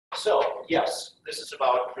So, yes, this is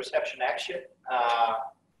about perception action,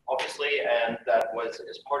 obviously, and that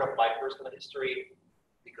is part of my personal history,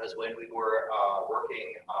 because when we were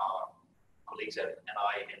working, colleagues and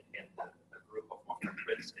I in the group of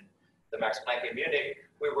twins in the Max Planck in Munich,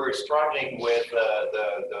 we were struggling with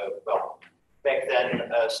well, back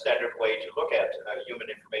then, standard way to look at human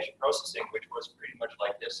information processing, which was pretty much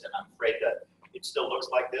like this, and I'm afraid that it still looks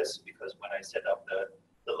like this, because when I set up the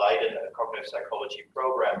Leiden cognitive psychology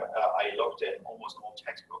program, I looked at almost all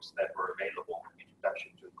textbooks that were available,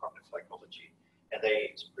 Introduction to Cognitive Psychology, and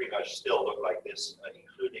they pretty much still look like this,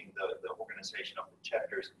 including the organization of the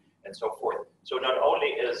chapters and so forth. So not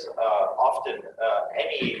only is often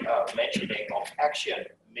any mentioning of action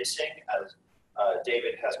missing, as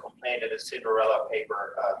David has complained in his Cinderella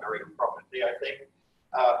paper very prominently, I think,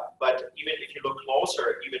 but even if you look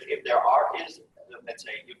closer, even if there is, let's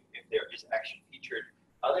say, if there is action featured,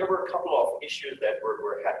 there were a couple of issues that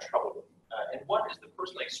had trouble with. And one is the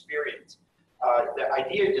personal experience. The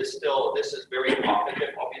idea is still, this is very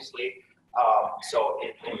cognitive, obviously. So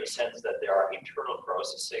in the sense that there are internal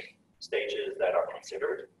processing stages that are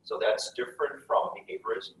considered. So that's different from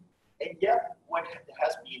behaviorism. And yet, what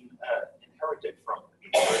has been inherited from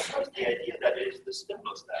behaviorism is the idea that it is the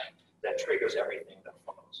stimulus that triggers everything that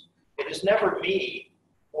follows. It is never me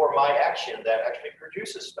or my action that actually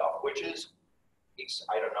produces stuff, which is,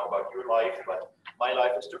 I don't know about your life, but my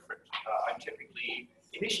life is different. I'm typically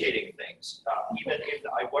initiating things. Even if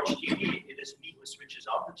I watch TV, it is me who switches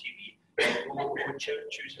on the TV and who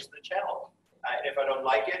chooses the channel. And if I don't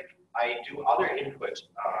like it, I do other input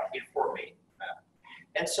for me.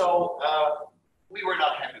 And so we were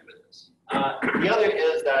not happy with this. The other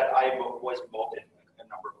is that I was involved in a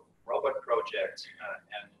number of robot projects,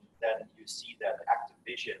 and then you see that active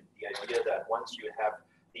vision, the idea that once you have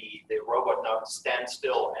the robot not stand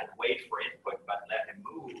still and wait for input, but let him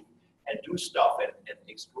move and do stuff and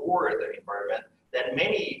explore the environment, then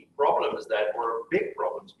many problems that were big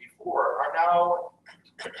problems before are now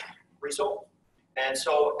resolved. And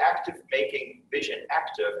so active making vision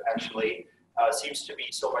active actually seems to be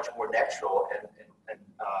so much more natural and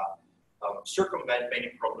circumvent many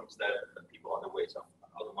problems that people otherwise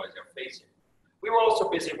are facing. We were also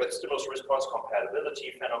busy with stimulus response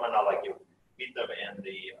compatibility phenomena, like you meet them in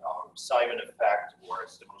the Simon effect or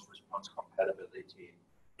stimulus response compatibility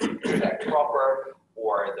effect proper,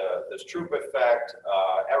 or the Stroop effect,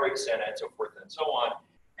 Erickson, and so forth and so on.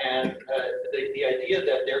 And the idea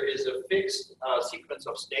that there is a fixed sequence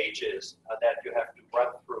of stages that you have to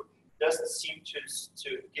run through doesn't seem to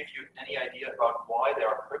give you any idea about why there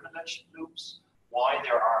are privilege loops, why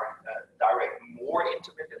there are direct, more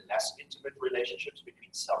intimate and less intimate relationships between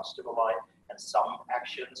some stimuli and some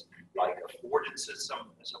actions, like affordances, some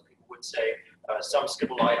people would say. Some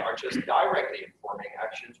stimuli are just directly informing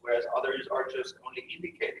actions, whereas others are just only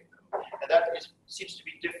indicating them. And that seems to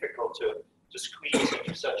be difficult to squeeze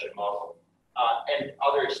into such a model. And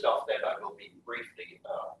other stuff that I will be briefly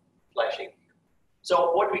flashing.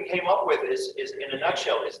 So what we came up with is in a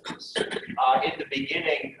nutshell, is this. In the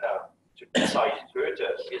beginning, to cite Goethe,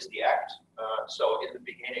 is the act. So in the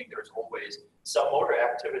beginning, there's always some motor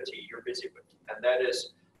activity you're busy with. And that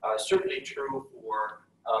is certainly true for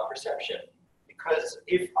perception. Because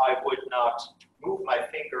if I would not move my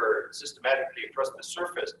finger systematically across the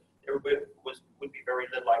surface, there would be very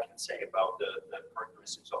little I can say about the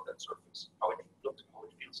characteristics of that surface, how it looks, how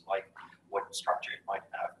it feels like, what structure it might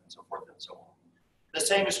have, and so forth and so on. The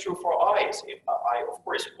same is true for eyes. If of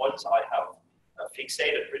course, once I have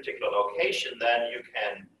fixated a particular location, then you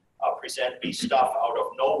can present me stuff out of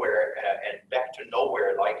nowhere and back to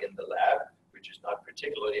nowhere, like in the lab, which is not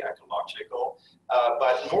particularly ecological.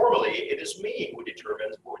 But normally, it is me who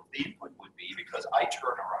determines what the input would be, because I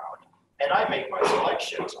turn around and I make my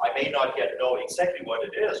selections. I may not yet know exactly what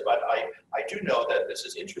it is, but I do know that this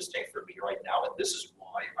is interesting for me right now, and this is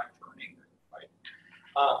why I'm turning, right?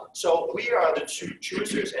 So we are the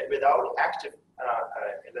choosers, and without active,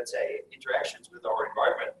 let's say, interactions with our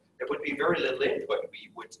environment, there would be very little input we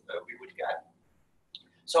would get.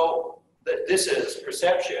 So this is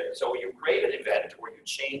perception. So you create an event where you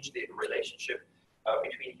change the relationship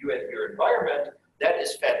between you and your environment. That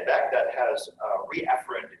is fed back, that has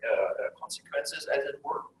reafferent consequences, as it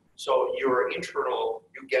were. So your internal,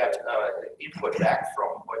 you get input back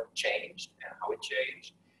from what changed and how it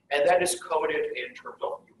changed. And that is coded in terms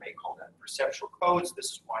of, you may call that perceptual codes. This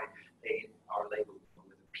is why they are labeled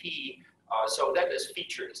with a P. So that is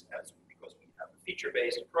features, because we have a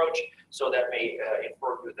feature-based approach. So that may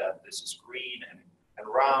inform you that this is green and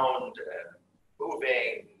round,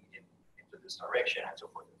 moving into this direction, and so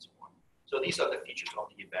forth and so on. So these are the features of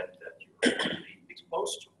the event that you're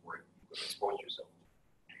exposed to or expose yourself.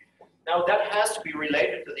 Now that has to be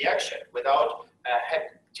related to the action without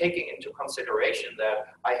taking into consideration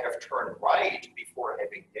that I have turned right before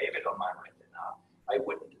having David on my retina. I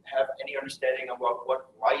wouldn't have any understanding about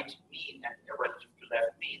what right mean and relative to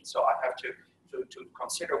left mean. So I have to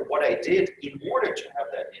consider what I did in order to have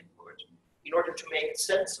that input, in order to make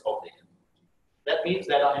sense of the input. That means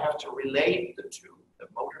that I have to relate the two, the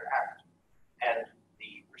motor act and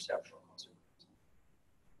the perceptual consequence.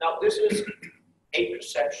 Now this is a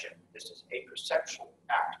perception. This is a perceptual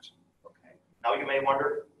act. Okay. Now you may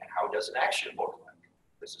wonder, and how does an action look like?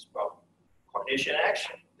 This is about cognition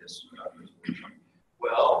action.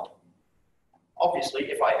 Well, obviously,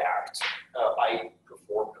 if I act, I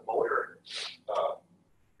perform a motor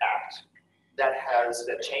act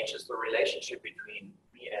that changes the relationship between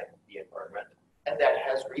me and the environment, and that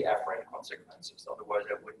has reafferent consequences. Otherwise,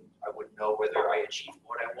 I wouldn't know whether I achieved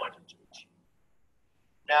what I wanted to achieve.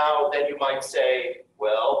 Now, then you might say,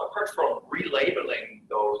 well, apart from relabeling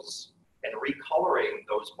those and recoloring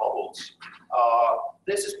those bubbles,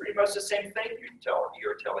 this is pretty much the same thing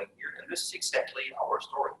you're telling here, and this is exactly our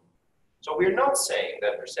story. So we're not saying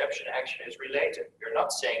that perception action is related. We're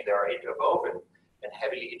not saying they are interwoven and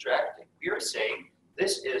heavily interacting. We are saying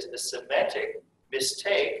this is a semantic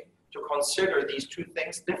mistake to consider these two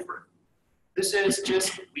things different. This is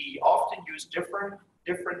just, we often use different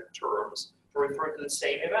terms to refer to the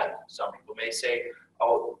same event. Some people may say,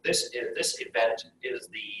 oh, this event is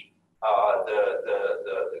the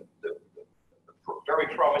very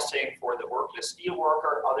promising for the workless steel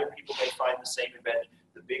worker. Other people may find the same event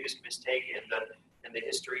the biggest mistake in the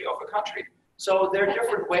history of a country. So there are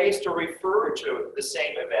different ways to refer to the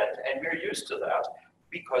same event, and we're used to that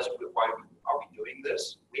because why are we doing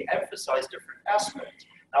this? We emphasize different aspects.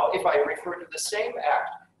 Now, if I refer to the same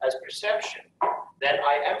act as perception, then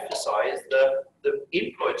I emphasize the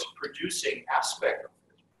input producing aspect of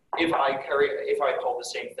it. If I call the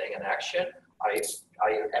same thing an action,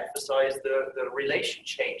 I emphasize the relation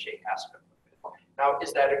changing aspect of it. Now,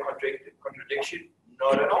 is that a contradiction?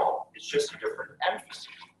 Not at all. It's just a different emphasis.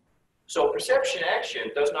 So perception action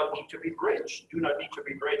does not need to be bridged. Do not need to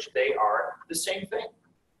be bridged. They are the same thing.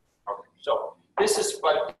 Okay. So this is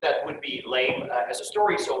what that would be lame as a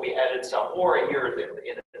story. So we added some more here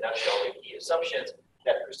in a nutshell. The key assumptions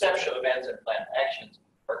that perceptual events and planned actions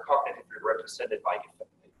are cognitively represented by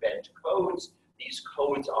event codes. These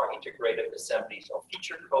codes are integrated assemblies of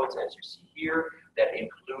feature codes, as you see here, that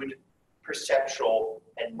include perceptual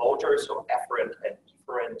and motor, so efferent and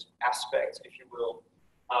efferent aspects, if you will.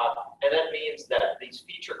 And that means that these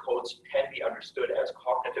feature codes can be understood as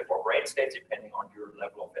cognitive or brain states, depending on your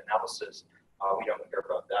level of analysis. We don't care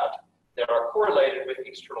about that. That are correlated with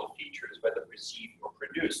external features, whether perceived or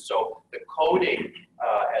produced. So the coding,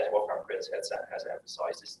 as Wolfgang Prinz has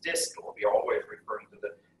emphasized, is distal. We are always referring to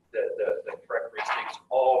the characteristics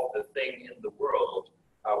of the thing in the world,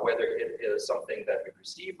 whether it is something that we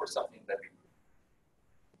perceive or something that we produce.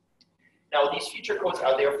 Now, these feature codes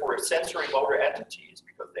are therefore sensorimotor entities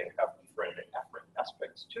because they have different and efferent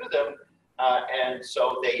aspects to them, and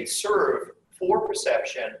so they serve for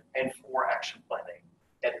perception and for action planning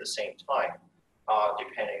at the same time,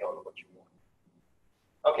 depending on what you want.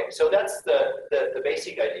 Okay, so that's the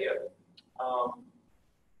basic idea.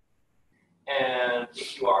 And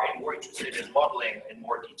if you are more interested in modeling in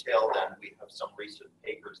more detail, then we have some recent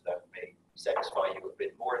papers that may satisfy you a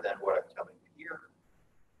bit more than what I'm telling you here.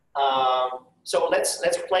 So let's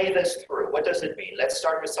play this through. What does it mean? Let's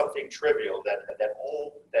start with something trivial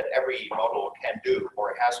that every model can do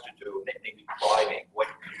or has to do, namely priming.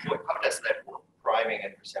 How does that work? Priming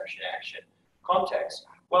and perception action context.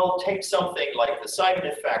 Well, take something like the Simon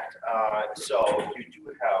effect. So you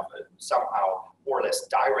do have somehow more or less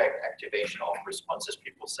direct activation of responses,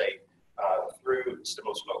 people say, through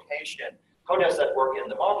stimulus location. How does that work in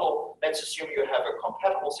the model? Let's assume you have a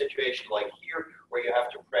compatible situation like here, where you have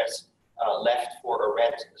to press left for a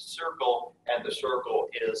red circle, and the circle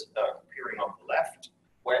is appearing on the left,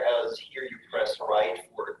 whereas here you press right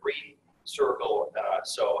for a green circle,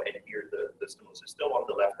 and here the stimulus is still on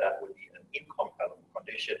the left. That would be an incompatible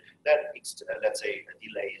condition that, let's say,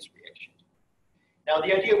 delays reaction. Now,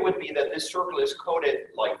 the idea would be that this circle is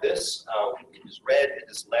coded like this. It is red, it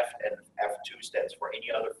is left, and F2 stands for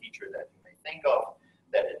any other feature that you may think of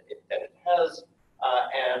that it has.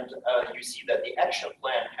 And you see that the action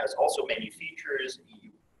plan has also many features.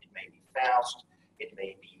 It may be fast, it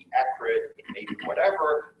may be accurate, it may be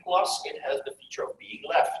whatever, plus it has the feature of being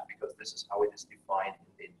left, because this is how it is defined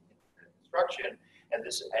in the instruction, and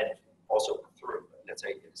also through, let's say,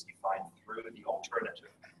 it is defined through the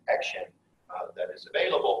alternative action that is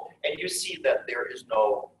available. And you see that there is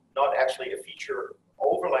no not actually a feature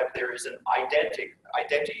overlap, there is an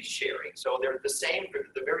identity sharing. So they're the same,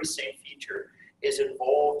 the very same feature is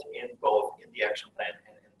involved in both in the action plan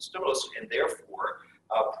and in the stimulus, and therefore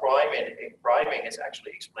priming is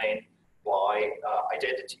actually explained by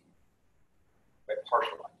identity, by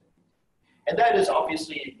partial identity. And that is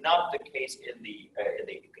obviously not the case in the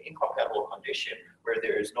incompatible condition where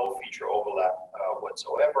there is no feature overlap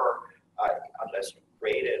whatsoever unless you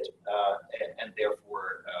grade it, and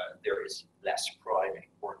therefore there is less priming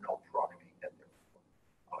or no priming, and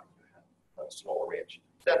therefore you have a slower reaction.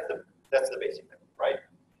 That's the basic thing, right?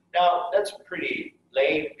 Now that's pretty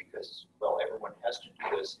lame because, well, everyone has to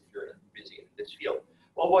do this if you're busy in this field.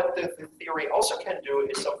 Well, what the theory also can do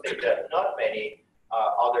is something that not many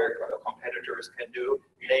other competitors can do,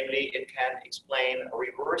 namely it can explain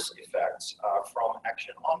reverse effects from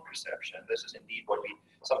action on perception. This is indeed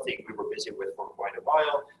something we were busy with for quite a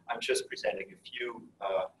while. I'm just presenting a few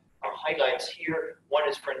highlights here. One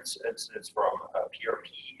is, for instance, from a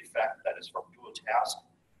PRP effect, that is from dual task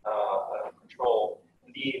control.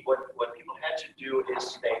 What people had to do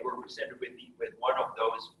is they were presented with one of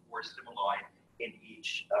those four stimuli in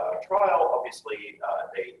each trial. Obviously,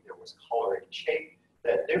 there was color and shape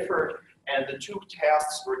that differed, and the two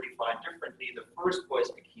tasks were defined differently. The first was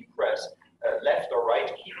a key press, left or right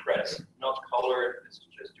key press, not colored. This is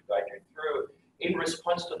just to guide you through, in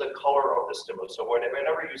response to the color of the stimulus. So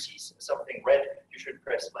whenever you see something red, you should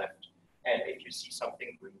press left, and if you see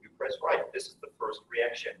something green, you press right. This is the first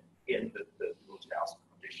reaction in the dual task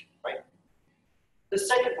condition, right? The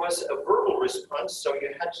second was a verbal response, so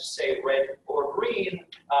you had to say red or green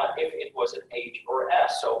if it was an H or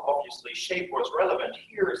S. So obviously shape was relevant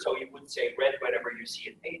here, so you would say red whenever you see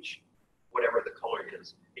an H, whatever the color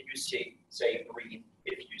is. If you say green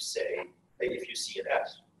if you see an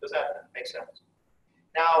S. Does that make sense?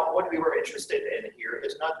 Now, what we were interested in here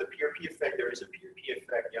is not the PRP effect. There is a PRP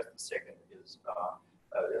effect. Yes, the second is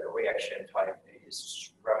the reaction type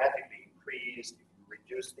is dramatically increased if you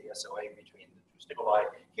reduce the SOA between the two stimuli.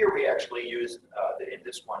 Here we actually used, in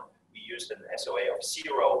this one, we used an SOA of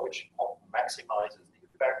 0, which maximizes the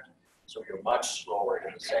effect. So you're much slower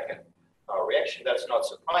in the second reaction. That's not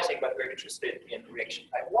surprising, but we're interested in reaction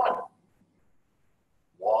type 1.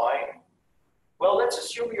 Why? Well, let's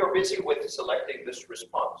assume you're busy with selecting this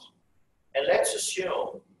response. And let's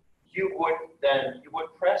assume you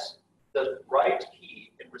would press the right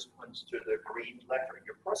key in response to the green letter.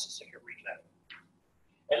 You're processing a green letter.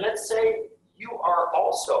 And let's say you are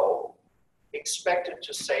also expected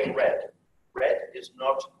to say red. Red is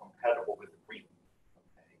not compatible with green.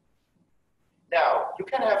 Okay. Now, you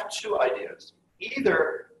can have two ideas.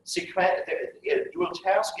 Either dual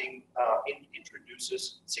tasking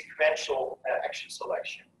introduces sequential action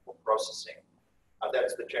selection for processing.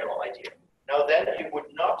 That's the general idea. Now then, you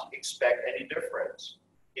would not expect any difference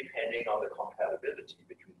depending on the compatibility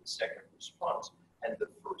between the second response and the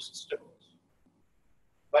first stimulus.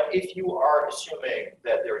 But if you are assuming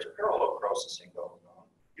that there is parallel processing going on,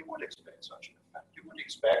 you would expect such an effect. You would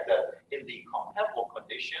expect that in the compatible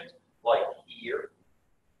conditions, like here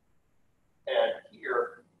and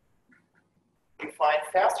here, you find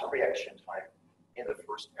faster reaction time in the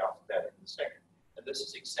first task than in the second. And this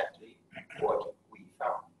is exactly what we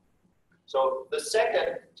found. So the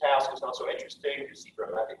second task is not so interesting. You see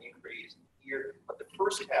dramatic increase here, but the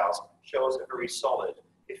first task shows a very solid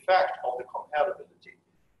effect of the compatibility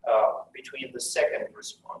between the second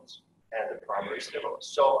response and the primary stimulus.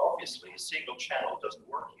 So obviously, a single channel doesn't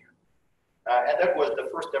work here. And that was the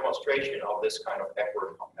first demonstration of this kind of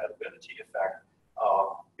backward compatibility effect,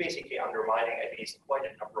 basically undermining at least quite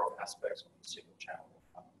a number of aspects of the single channel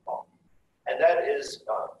model. And that is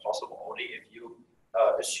possible only if you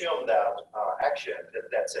assume that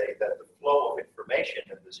that the flow of information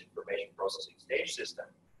in this information processing stage system,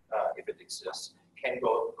 if it exists, can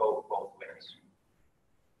go both ways.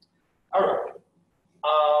 All right.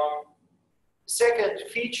 Second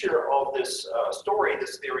feature of this story,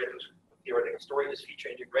 this theoretical story, is feature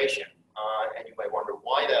integration. And you might wonder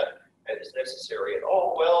why that is necessary at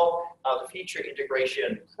all. Well, the feature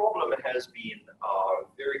integration problem has been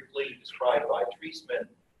very clearly described by Treisman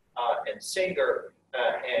and Singer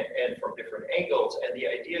and from different angles. And the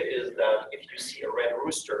idea is that if you see a red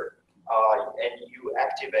rooster and you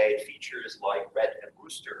activate features like red and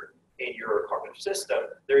rooster in your cognitive system,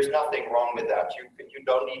 there's nothing wrong with that. You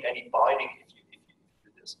don't need any binding if you do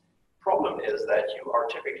this. Problem is that you are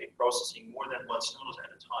typically processing more than one stimulus at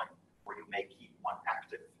a time, where you may keep one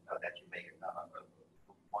active that you may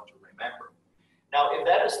want to remember. Now, if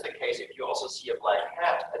that is the case, if you also see a black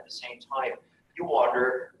hat at the same time, you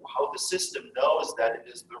wonder how the system knows that it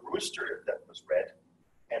is the rooster that was red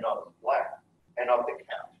and not around the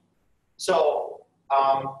cat. So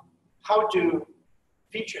how do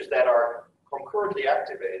features that are concurrently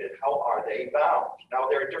activated, how are they bound? Now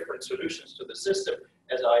there are different solutions to the system.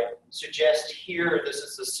 As I suggest here, this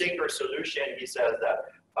is the Synchro solution. He says that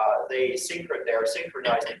they are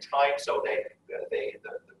synchronized in time, so the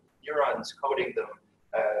neurons coding them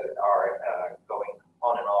are going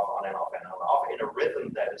on and off, on and off, and on and off in a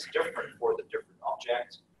rhythm that is different for the different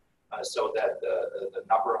objects, so that the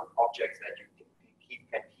number of objects that you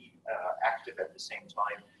can keep active at the same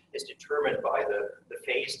time is determined by the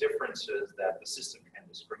phase differences that the system can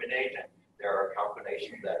discriminate. And there are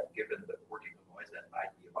calculations that, given the cortical noise, that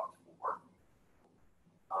might be about 4.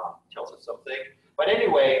 Tells us something. But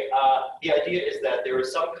anyway, the idea is that there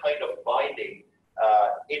is some kind of binding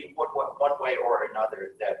in one way or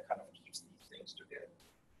another that kind of keeps these things together.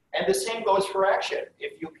 And the same goes for action.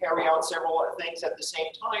 If you carry out several things at the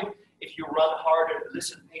same time, if you run hard and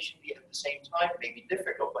listen patiently at the same time, it may be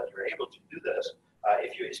difficult, but you're able to do this.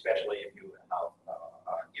 Especially if you have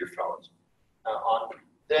earphones on,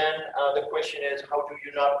 then the question is, how do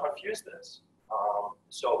you not confuse this?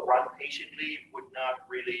 So run patiently would not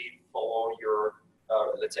really follow your,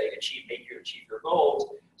 let's say, make you achieve your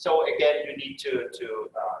goals. So again, you need to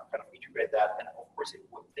kind of integrate that. And of course,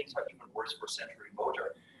 things are even worse for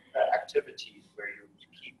sensorimotor activities, where you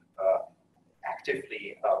keep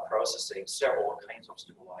actively processing several kinds of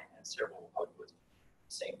stimuli and several outputs at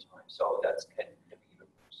the same time. So that's can be even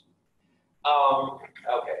worse.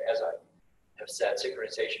 Okay, as I have said,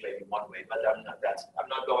 synchronization may be one way, but I'm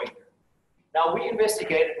not going there. Now, we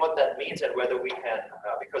investigated what that means and whether we can,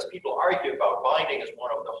 because people argue about binding is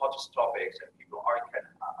one of the hottest topics, and people can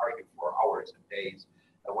argue for hours and days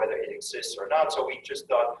whether it exists or not. So we just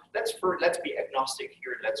thought, let's be agnostic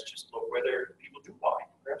here. Let's just look whether people do bind.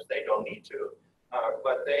 Perhaps they don't need to,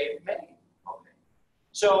 but they may. Okay.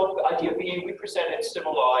 So the idea being, we presented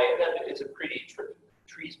stimuli, and that is a pretty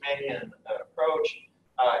Trees-Manian approach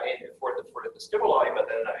for the stimuli, but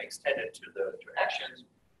then I extended to actions.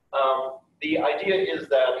 The idea is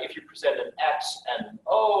that if you present an X and an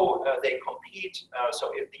O, they compete.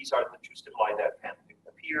 So if these are the two stimuli that can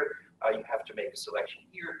appear, you have to make a selection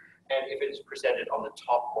here. And if it is presented on the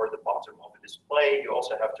top or the bottom of the display, you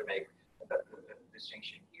also have to make a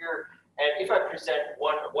distinction here. And if I present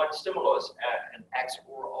one stimulus at an X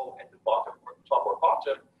or O at the bottom or top or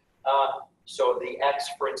bottom, so the X,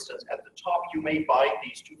 for instance, at the top, you may bind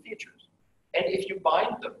these two features. And if you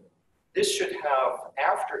bind them, this should have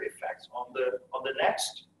after effects on the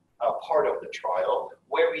next part of the trial,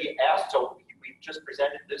 where we asked, so we just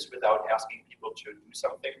presented this without asking people to do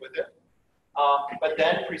something with it, but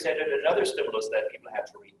then presented another stimulus that people had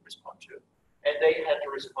to respond to. And they had to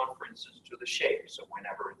respond, for instance, to the shape. So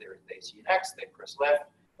whenever they see an X, they press left.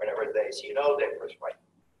 Whenever they see an O, they press right.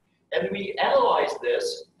 And we analyzed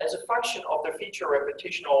this as a function of the feature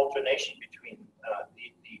repetition alternation between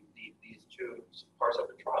these two parts of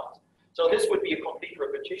the trial. So this would be a complete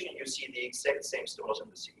repetition. You see the exact same stimulus in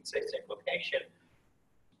the exact same location.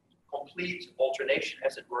 Complete alternation,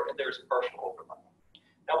 as it were, and there's a partial overlap.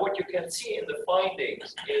 Now, what you can see in the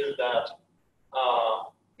findings is that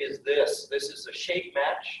this is a shape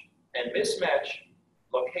match and mismatch,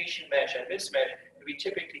 location match and mismatch, and we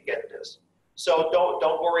typically get this. So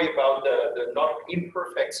don't worry about the not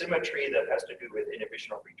imperfect symmetry that has to do with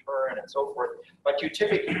inhibition of return and so forth, but you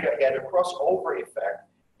typically get a crossover effect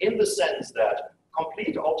in the sense that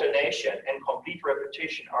complete alternation and complete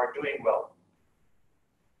repetition are doing well.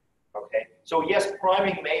 Okay, so yes,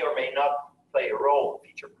 priming may or may not play a role,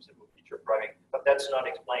 feature priming, but that's not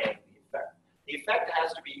explaining the effect. The effect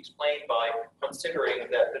has to be explained by considering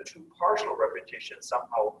that the two partial repetitions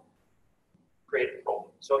somehow create a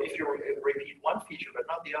problem. So if you repeat one feature but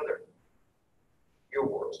not the other, you're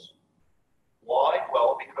worse. Why?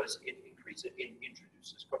 Well, because it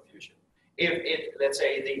introduces confusion. If let's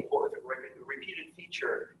say the repeated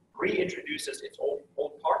feature reintroduces its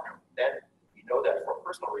old partner, then you know that for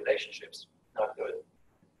personal relationships, not good.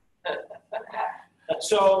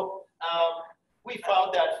 So we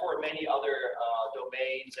found that for many other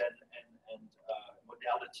domains and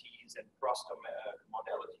modalities and cross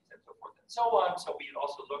modalities and so forth and so on. So we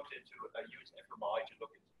also looked into use fMRI to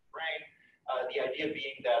look into the brain. The idea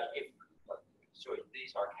being that so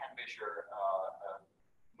these are Canvisher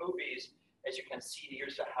movies. As you can see,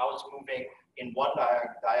 here's a house moving in one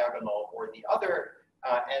diagonal or the other,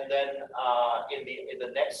 and then in the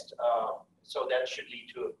next, so that should lead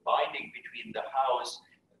to a binding between the house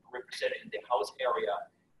represented in the house area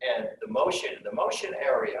and the motion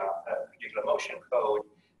area, a particular motion code.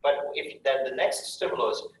 But if then the next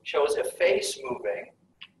stimulus shows a face moving,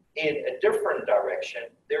 in a different direction,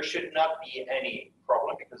 there should not be any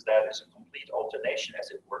problem because that is a complete alternation,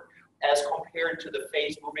 as it were, as compared to the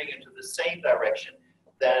face moving into the same direction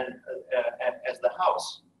than as the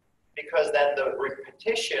house. Because then the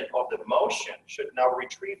repetition of the motion should now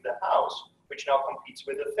retrieve the house, which now competes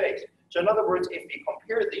with the face. So in other words, if we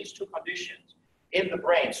compare these two conditions in the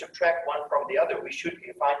brain, subtract one from the other, we should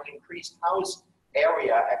find increased house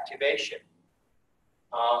area activation.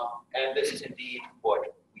 And this is indeed what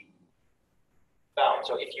we found.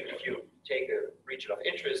 So if you take a region of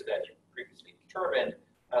interest that you previously determined,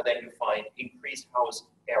 then you find increased house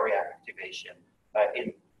area activation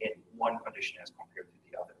in one condition as compared to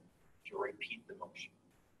the other, if you repeat the motion.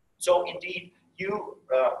 So indeed, you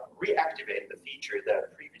reactivate the feature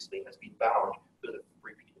that previously has been bound to the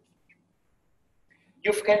repeated feature.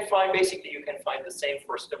 You can find, basically, you can find the same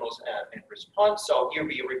for stimulus and response. So here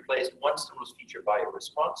we replace one stimulus feature by a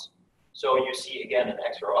response. So you see again an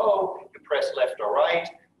X or O, you press left or right,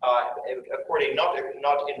 according not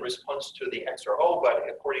in response to the X or O, but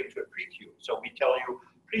according to a pre-cue. So we tell you,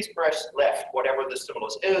 please press left, whatever the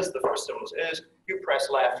stimulus is, the first stimulus is, you press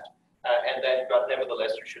left, and then, but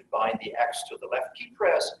nevertheless, you should bind the X to the left key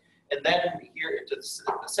press, and then here the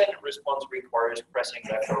second response requires pressing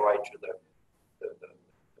left or right to the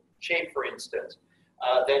shape, for instance.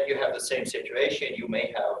 Then you have the same situation. You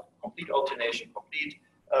may have complete alternation, complete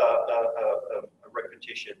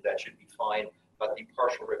repetition, that should be fine, but the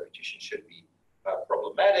partial repetition should be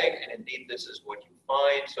problematic, and indeed this is what you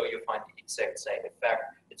find. So you find the exact same effect.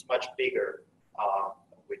 It's much bigger,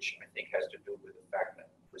 which I think has to do with the fact that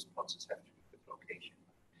responses have to do with location.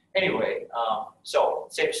 Anyway, so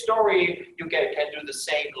same story, you can do the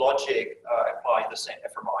same logic, apply the same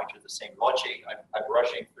fMRI to the same logic. I'm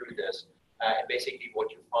rushing through this, and basically what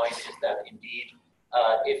you find is that indeed,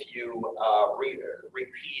 if you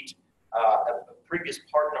repeat a previous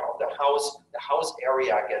partner of the house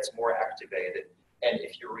area gets more activated. And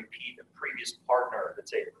if you repeat a previous partner,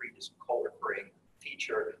 let's say a previous co-occurring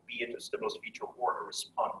feature, be it a stimulus feature or a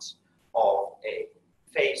response of a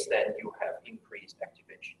face, then you have increased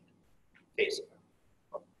activation. Face,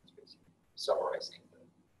 summarizing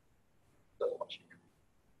the logic.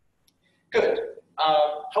 Good.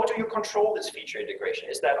 How do you control this feature integration?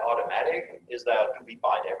 Is that automatic? Is that, do we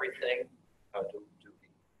bind everything?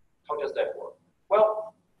 How does that work?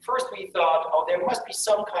 Well, first we thought, oh, there must be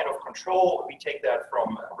some kind of control. We take that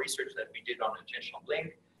from research that we did on attentional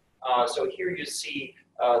blink. So here you see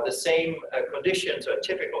the same conditions, a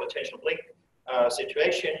typical attentional blink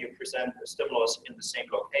situation. You present the stimulus in the same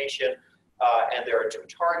location, and there are two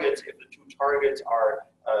targets. If the two targets are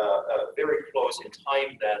very close in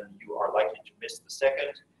time, then you are likely to miss the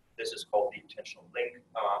second. This is called the attentional blink,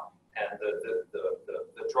 and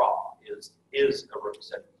the drop is a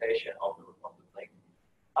representation of the blink.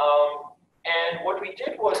 And what we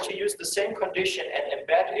did was to use the same condition and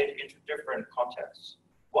embed it into different contexts.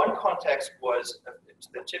 One context was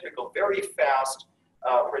the typical very fast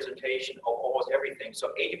presentation of almost everything.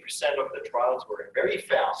 So 80% of the trials were very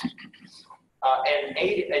fast, and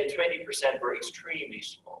 20% were extremely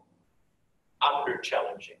slow,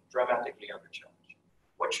 under-challenging, dramatically under-challenging.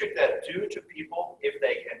 What should that do to people if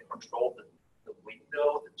they can control the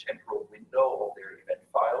window, the temporal window of their event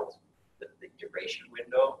files, the duration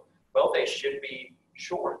window? Well, they should be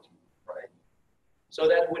short, right? So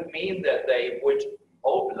that would mean that they would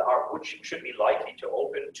open, or should be likely to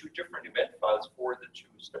open two different event files for the two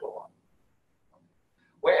stimuli.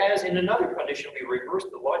 Whereas in another condition, we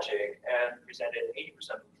reversed the logic and presented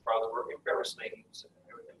 80% of the trials were embarrassingly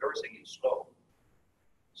slow.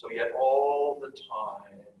 So you had all the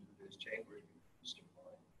time this chamber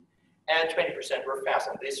stimuli, and 20% were fast,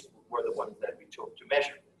 and these were the ones that we took to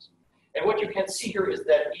measure this. And what you can see here is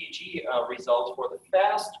that EEG results for the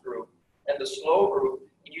fast group and the slow group.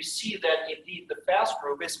 And you see that indeed the fast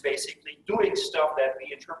group is basically doing stuff that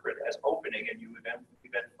we interpret as opening a new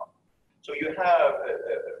event file. So you have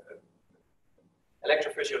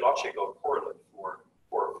electrophysiological correlate for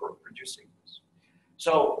producing this.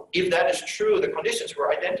 So if that is true, the conditions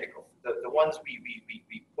were identical. The ones we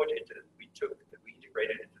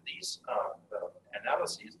integrated into these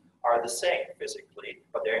analyses are the same physically,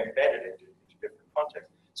 but they're embedded into different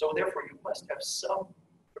contexts. So therefore, you must have some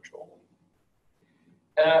control.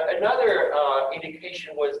 Another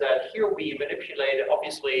indication was that here we manipulated,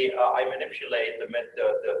 obviously I manipulate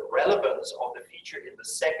the relevance of the feature in the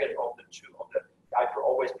second of the two of the, I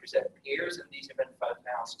always present pairs in these event file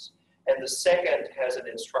tasks, and the second has an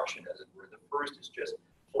instruction, as it were. The first is just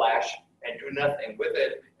flash and do nothing with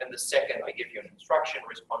it, and the second I give you an instruction,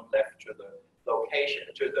 respond left to the location,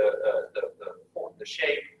 to the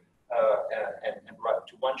shape, and write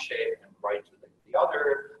to one shape and write to the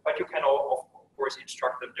other. But you can, of course,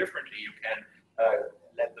 instruct them differently. You can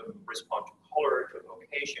let them respond to color, to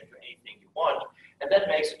location, to anything you want, and that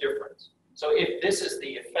makes a difference. So if this is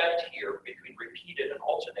the effect here between repeated and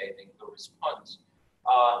alternating the response,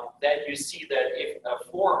 then you see that if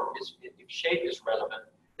if shape is relevant,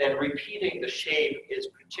 then repeating the shape is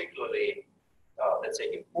particularly, let's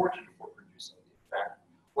say, important for producing the effect.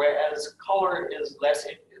 Whereas color is less,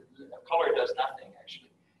 color does nothing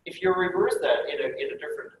actually. If you reverse that in a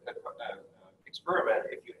different experiment,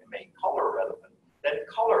 if you make color relevant, then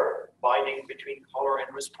color binding between color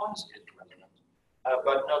and response is relevant,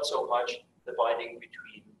 but not so much the binding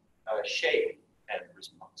between shape and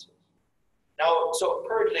responses. Now, so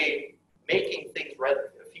currently, making things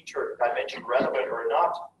feature dimension relevant or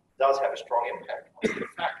not does have a strong impact on the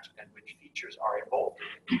effect and which features are involved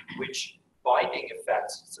in it, which binding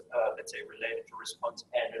effects, let's say, related to response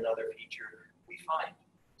and another feature we find.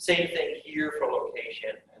 Same thing here for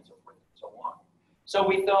location and so forth and so on. So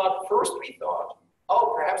first we thought,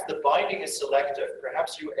 oh, perhaps the binding is selective.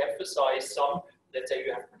 Perhaps you emphasize some, let's say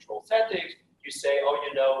you have control settings, you say, oh,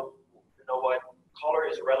 you know what, color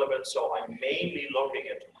is relevant, so I'm mainly looking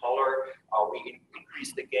at color. We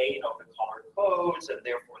increase the gain of the color codes, and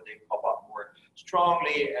therefore they pop up more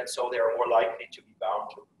strongly, and so they're more likely to be bound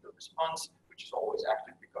to the response, which is always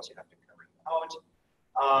active because you have to carry it out.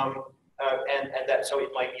 And that, so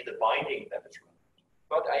it might be the binding that is relevant.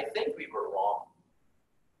 But I think we were wrong.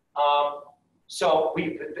 So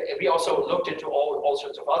we also looked into all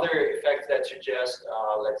sorts of other effects that suggest,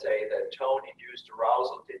 let's say, that tone-induced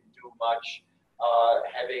arousal didn't do much.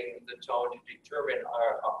 Having the tone to determine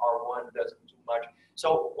R1 doesn't do much.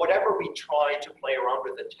 So whatever we try to play around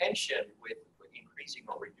with the tension, with increasing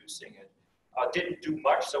or reducing it, didn't do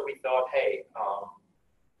much. So we thought, hey,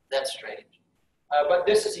 that's strange. But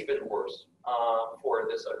this is even worse for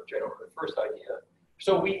this general first idea.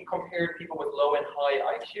 So we compared people with low and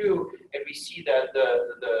high IQ, and we see that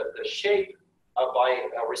the shape by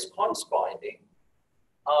response binding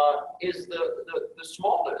is the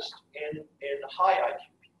smallest in high IQ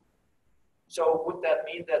people. So would that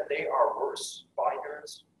mean that they are worse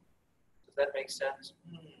binders? Does that make sense?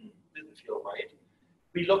 Didn't feel right.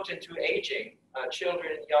 We looked into aging,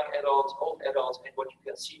 children, young adults, old adults, and what you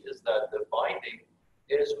can see is that the binding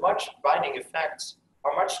effects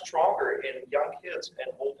are much stronger in young kids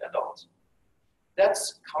and old adults.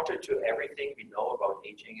 That's counter to everything we know about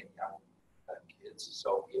aging in young kids.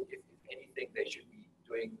 So if anything, they should be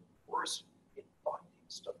doing worse in binding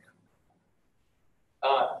stuff.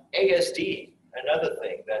 ASD, another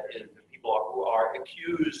thing that is people who are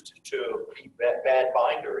accused to be bad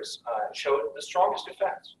binders, showed the strongest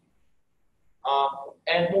effects.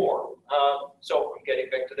 And more. So I'm getting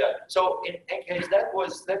back to that. So in any case, that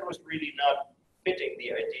was really not fitting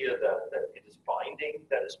the idea that it is binding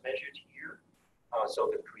that is measured here. So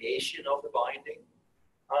the creation of the binding.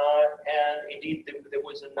 And indeed, there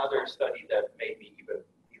was another study that made me even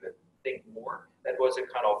think more. That was a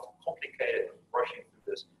kind of complicated, rushing through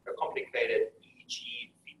this, a complicated EEG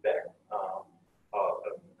feedback,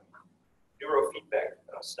 neurofeedback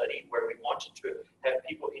study where we wanted to have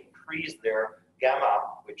people increase their gamma,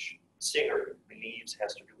 which Singer believes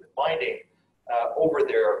has to do with binding, over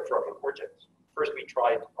their frontal cortex. First, we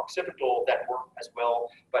tried occipital, that worked as well,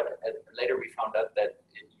 but later we found out that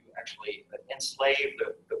you actually enslave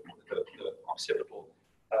the occipital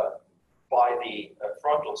by the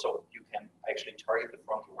frontal, so you can actually target the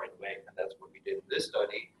frontal right away, and that's what we did in this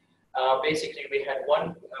study. Basically, we had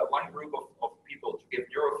one group of people to give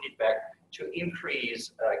neurofeedback to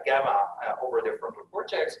increase gamma over their frontal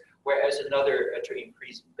cortex, whereas another to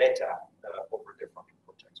increase beta over their frontal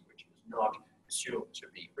cortex, which is not assumed to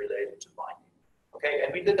be related to binding. Okay,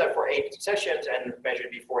 and we did that for 8 sessions and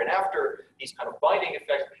measured before and after these kind of binding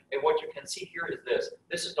effects. And what you can see here is this.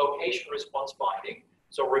 This is location response binding.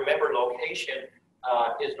 So remember, location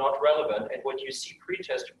is not relevant. And what you see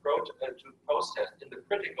pre-test to post-test in the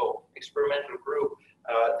critical experimental group,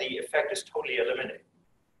 the effect is totally eliminated.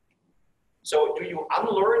 So do you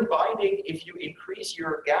unlearn binding if you increase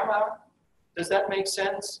your gamma? Does that make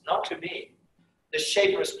sense? Not to me. The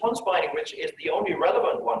shape response binding, which is the only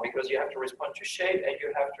relevant one because you have to respond to shape and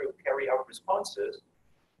you have to carry out responses,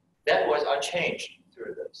 that was unchanged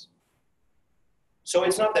through this. So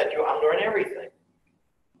it's not that you unlearn everything.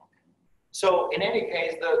 So in any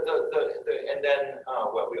case, and then,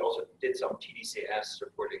 well, we also did some TDCS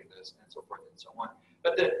supporting this and so forth and so on.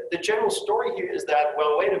 But the general story here is that,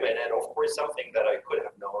 well, wait a minute, of course, something that I could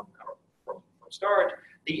have known from start,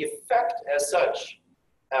 the effect as such,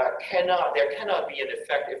 there cannot be an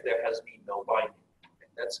effect if there has been no binding. Okay.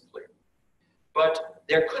 That's clear. But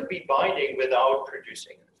there could be binding without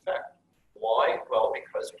producing an effect. Why? Well,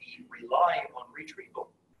 because we rely on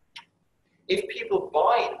retrieval. If people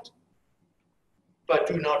bind but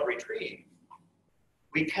do not retrieve,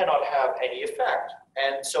 we cannot have any effect.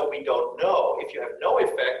 And so we don't know. If you have no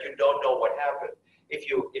effect, you don't know what happened. If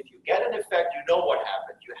you get an effect, you know what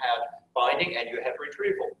happened. You had binding and you had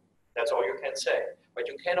retrieval. That's all you can say. But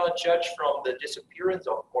you cannot judge from the disappearance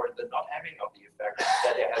of, or the not having of the effect,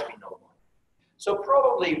 that there has been no binding. So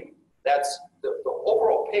probably that's the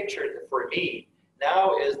overall picture for me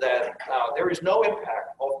now is that there is no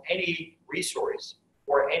impact of any resource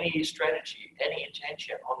or any strategy, any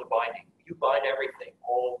intention on the binding. You bind everything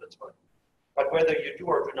all the time. But whether you do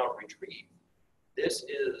or do not retrieve, this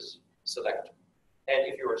is selective. And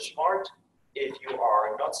if you are smart, if you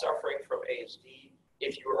are not suffering from ASD,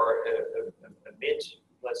 if you are a mid,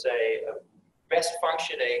 let's say, a best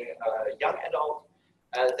functioning young adult,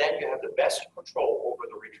 then you have the best control over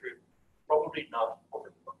the retrieval. Probably not over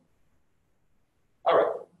the binding. All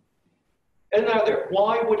right. Another,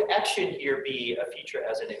 why would action here be a feature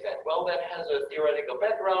as an event? Well, that has a theoretical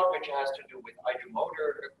background, which has to do with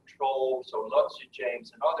ideomotor control. So Lotze,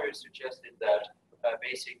 James, and others suggested that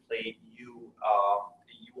basically you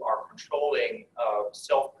are controlling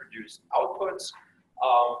self-produced outputs.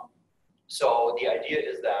 So the idea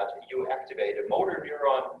is that you activate a motor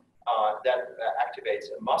neuron that activates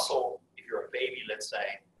a muscle. If you're a baby, let's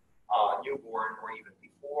say, newborn or even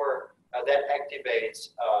before, that activates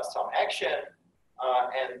some action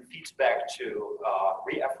and feeds back to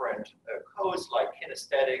reafferent codes like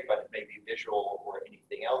kinesthetic, but it may be visual or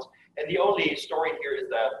anything else. And the only story here is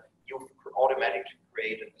that you automatically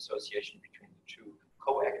create an association between the two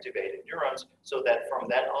co-activated neurons, so that from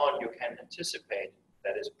then on you can anticipate,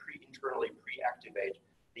 that is internally pre-activate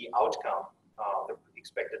the outcome, the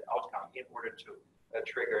expected outcome, in order to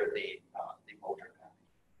trigger the motor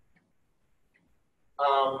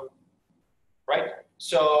pattern. Right?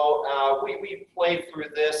 So we played through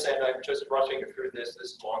this, and I'm just rushing through this.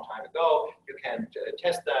 This is a long time ago. You can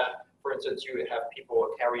test that. For instance, you have people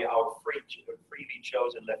carry out freely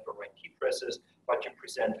chosen left or right key presses, but you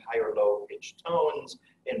present high or low pitched tones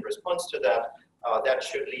in response to that. That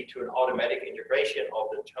should lead to an automatic integration of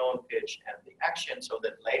the tone, pitch, and the action, so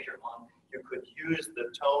that later on you could use the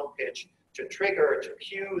tone, pitch to trigger, to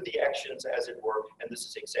cue the actions, as it were. And this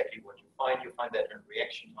is exactly what you find. You find that in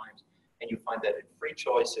reaction times, and you find that in free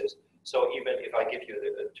choices. So even if I give you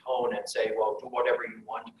the tone and say, well, do whatever you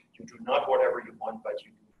want, you do not whatever you want, but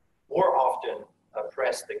you do more often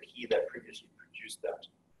press the key that previously produced that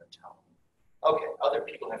tone. Okay, other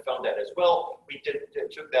people have found that as well. We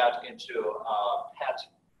took that into PET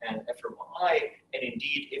and fMRI, and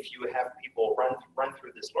indeed, if you have people run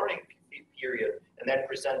through this learning period and then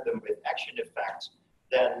present them with action effects,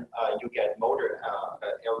 then you get motor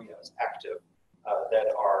areas active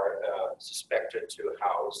that are suspected to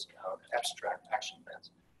house abstract action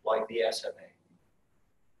plans, like the SMA.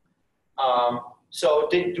 So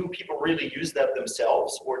do people really use that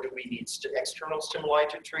themselves, or do we need external stimuli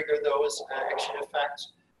to trigger those action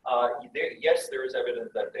effects? Yes, there is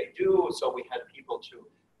evidence that they do. So we had people to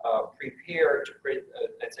prepare to,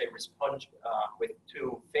 let's say, respond with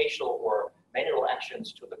two facial or manual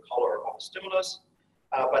actions to the color of a stimulus,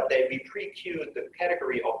 but we pre-cued the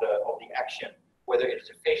category of the action, whether it is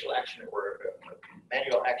a facial action or a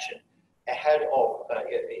manual action, ahead of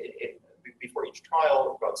before each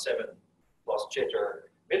trial, about 7+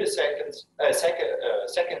 jitter milliseconds,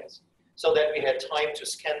 seconds, so that we had time to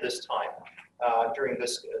scan this time during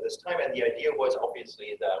this time. And the idea was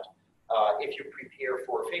obviously that if you prepare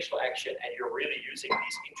for facial action and you're really using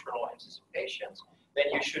these internal anticipations, then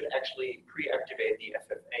you should actually pre-activate the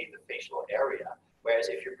FFA, the facial area. Whereas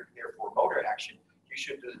if you prepare for motor action, you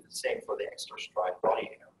should do the same for the extrastriate body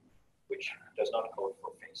area, which does not code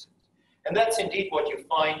for faces. And that's indeed what you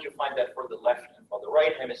find. You find that for the left and for the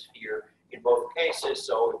right hemisphere in both cases.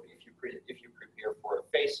 So if you prepare for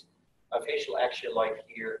a facial action like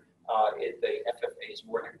here, the FFA is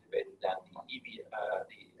more activated than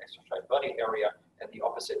the extrastriate body area, and the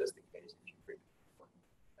opposite is the case if you prepare for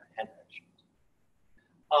hand actions.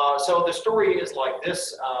 So the story is like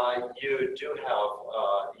this. You do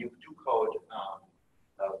code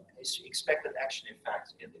expected action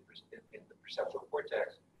effects in the perceptual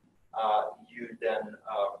cortex. You then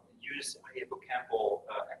use hippocampal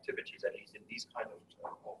activities, at least in these kind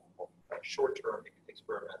of short-term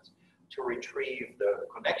experiments, to retrieve the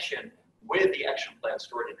connection with the action plan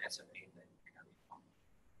stored in SMA.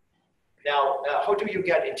 Now, how do you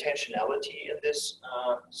get intentionality in this?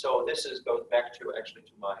 So this goes back to actually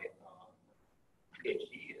to my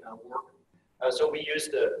PhD work. So we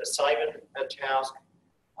used the Simon task,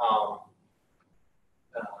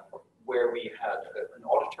 where we had an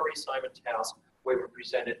auditory Simon task, where we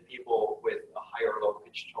presented people with a high or low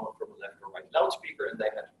pitch tone from a left or right loudspeaker, and they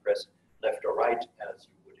had to press left or right, as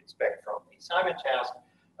you would expect from the Simon task.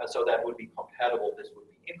 So that would be compatible, this would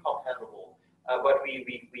be incompatible. But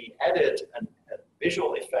we added a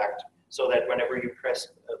visual effect so that whenever you press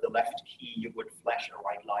the left key, you would flash a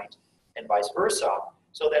right light, and vice versa,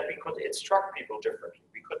 so that we could instruct people differently.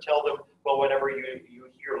 We could tell them, well, whenever you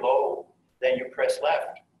hear low, then you press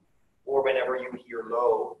left. Or whenever you hear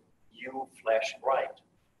low, you flash right,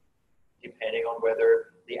 depending on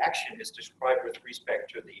whether the action is described with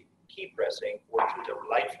respect to the key pressing or to the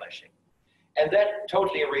light flashing. And that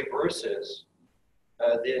totally reverses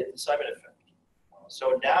the Simon effect.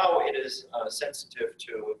 So now it is sensitive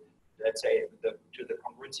to, let's say, to the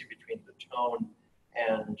congruency between the tone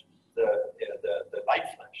and the light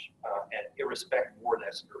flash, and more or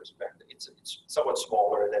less irrespective. It's somewhat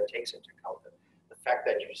smaller, that takes into account the fact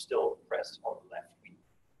that you still press on the left. We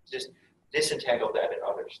just disentangle that in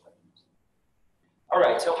other slides. All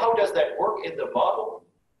right, so how does that work in the model?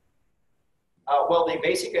 Well, the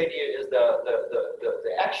basic idea is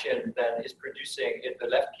the action then is producing, the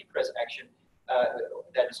left key press action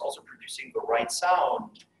that is also producing the right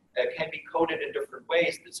sound can be coded in different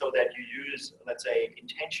ways, so that you use, let's say,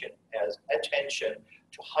 intention as attention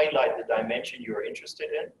to highlight the dimension you're interested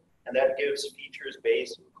in, and that gives features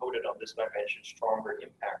based coded on this dimension stronger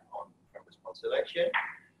impact on response selection.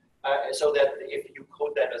 So that if you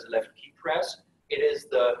code that as a left key press, it is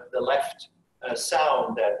the left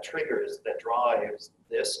sound that triggers, that drives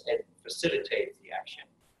this and facilitates the action.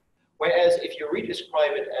 Whereas if you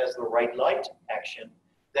redescribe it as the right light action,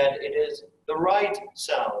 then it is the right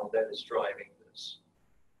sound that is driving this,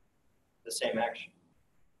 the same action.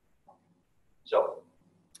 So,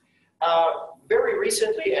 very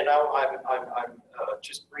recently, and now I'm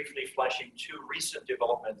just briefly flashing two recent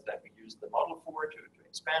developments that we used the model for to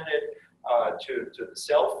expand it to the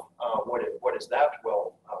self. What is that?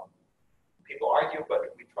 Well, people argue, but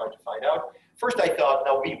we try to find out. First, I thought,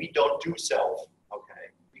 no, we don't do self. Okay,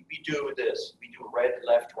 we do this. We do right,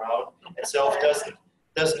 left, round, and self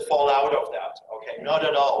doesn't fall out of that. Okay, not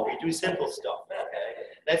at all. We do simple stuff. Okay,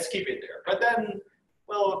 let's keep it there. But then,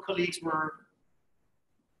 well, colleagues were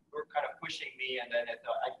kind of pushing me, and then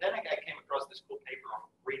I came across this cool paper of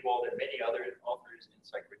Greenwald and many other authors in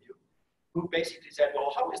Psych Review, who basically said,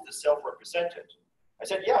 well, how is the self represented? I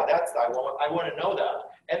said, yeah, I want to know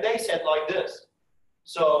that. And they said like this.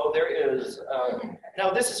 So there is,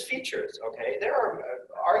 now this is features, okay? There are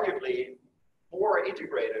arguably more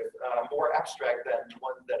integrative, more abstract than the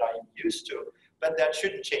one that I'm used to, but that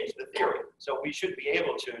shouldn't change the theory. So we should be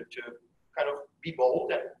able to kind of be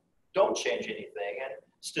bold and don't change anything and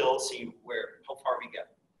still see how far we get.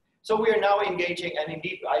 So we are now engaging, and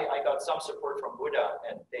indeed I got some support from Buddha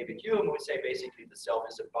and David Hume, who say basically the self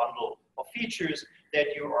is a bundle of features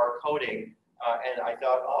that you are coding. And I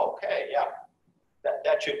thought, oh, okay, yeah,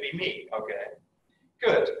 that should be me, okay.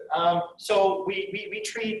 Good. So we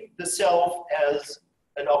treat the self as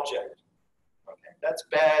an object. Okay, that's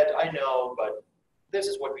bad, I know, but this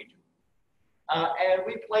is what we do. And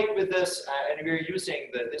we played with this, and we're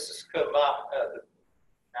using this is Kema,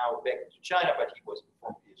 now back to China, but he was a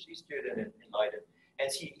former PhD student in Leiden. And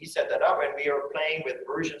he set that up, and we are playing with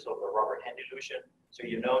versions of the rubber hand illusion. So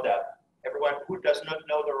you know that everyone who does not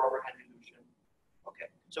know the rubber hand illusion. Okay,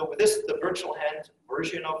 so with this, the virtual hand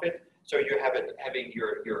version of it, so you have it having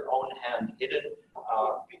your own hand hidden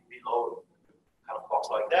below kind of box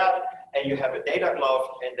like that, and you have a data glove,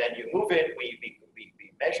 and then you move it. We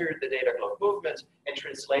measure the data glove movements and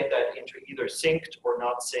translate that into either synced or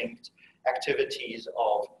not synced activities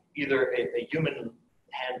of either a human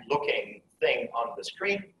hand-looking thing on the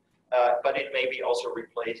screen, but it may be also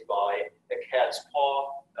replaced by a cat's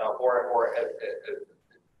paw or a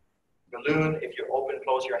balloon. If you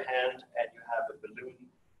close your hand, and you have a balloon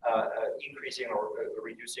increasing or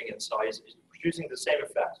reducing in size, is producing the same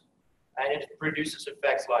effect. And it produces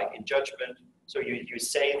effects like in judgment. So you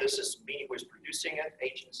say this is me who is producing it,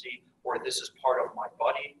 agency, or this is part of my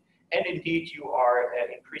body. And indeed, you are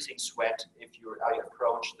increasing sweat if I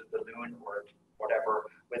approach the balloon or whatever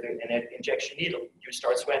with an injection needle. You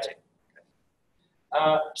start sweating.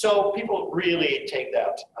 So people really take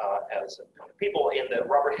that as people in the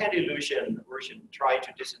rubber hand illusion version try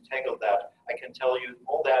to disentangle that. I can tell you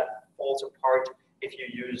all that falls apart if you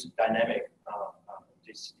use dynamic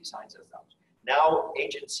designs as that. Now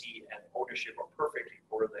agency and ownership are perfectly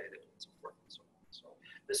correlated and so forth and so on. So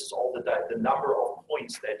this is all the number of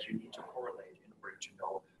points that you need to correlate in order to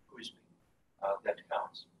know who's me. That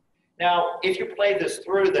counts. Now, if you play this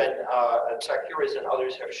through, then Tsakiris and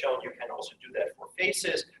others have shown you can also do that for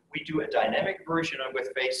faces. We do a dynamic version with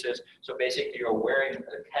faces. So basically, you're wearing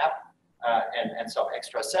a cap and some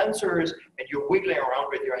extra sensors, and you're wiggling around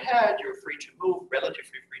with your head. You're free to move,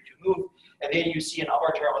 relatively free to move. And then you see an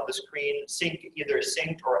avatar on the screen, either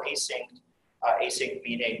synced or asynced. Async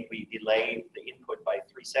meaning we delay the input by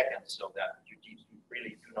 3 seconds so that you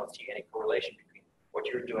really do not see any correlation between what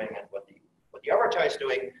you're doing and what the avatar is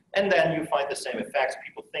doing. And then you find the same effects.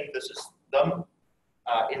 People think this is them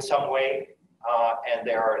in some way, and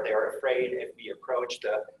they're afraid if we approach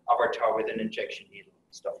the avatar with an injection needle,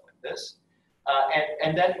 stuff like this.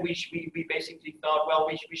 And then we basically thought, well,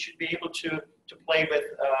 we should be able to play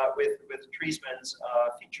with Treisman's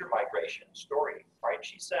feature migration story, right?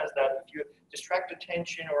 She says that if you distract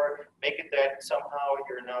attention or make it that somehow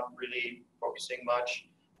you're not really focusing much,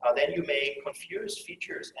 then you may confuse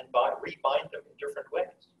features and rebind them in different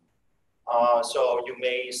ways. So you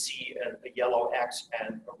may see a yellow X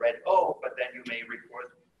and a red O, but then you may record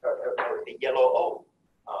a yellow O.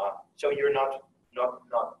 So you're not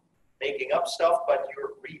making up stuff, but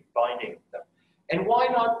you're rebinding them. And why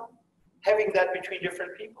not having that between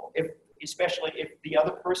different people, especially if the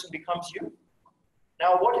other person becomes you?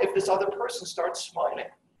 Now, what if this other person starts smiling?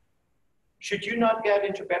 Should you not get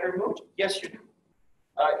into better mood? Yes, you do.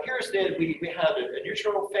 We had a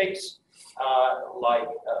neutral face, like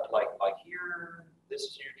here. This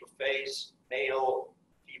is neutral face, male,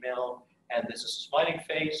 female, and this is a smiling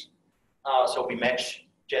face. So we match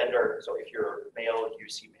gender. So if you're male, you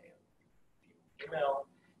see male, female,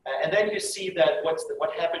 and then you see that what's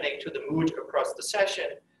happening to the mood across the session.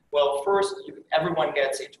 Well, first, everyone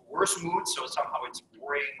gets into worse mood, so somehow it's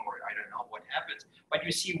boring, or I don't know what happens. But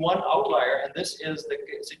you see one outlier, and this is the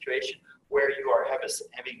situation where you are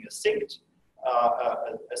having a synced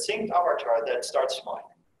avatar that starts smiling.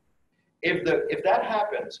 If that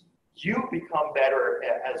happens, you become better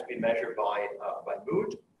as we measure by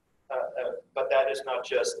mood, but that is not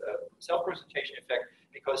just a self-presentation effect,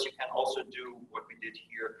 because you can also do what we did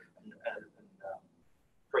here, a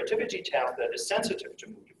creativity task that is sensitive to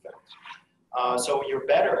mood effects. So you're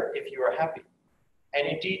better if you are happy. And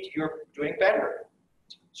indeed, you're doing better.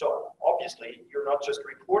 So obviously, you're not just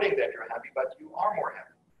reporting that you're happy, but you are more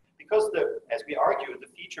happy. Because as we argued, the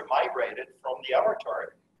feature migrated from the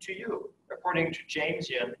avatar to you. According to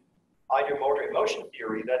Jamesian ideomotor emotion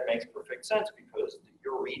theory, that makes perfect sense, because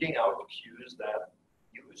you're reading out the cues that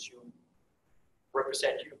you assume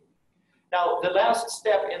represent you. Now, the last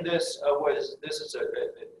step in this this is a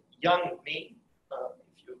young me,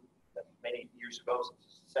 many years ago,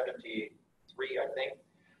 73, I think.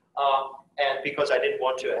 And because I didn't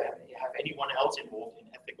want to have anyone else involved in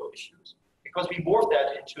ethical issues, because we morphed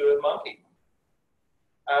that into a monkey.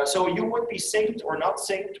 So you would be synced or not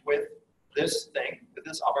synced with this thing, with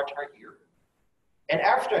this avatar here. And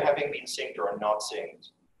after having been synced or not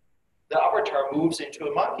synced, the avatar moves into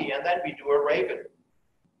a monkey, and then we do a raven,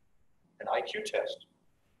 an IQ test.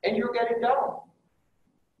 And you're getting down.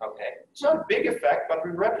 Okay, it's not a big effect, but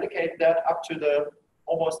we replicate that up to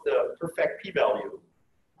almost the perfect p-value.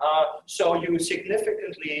 So you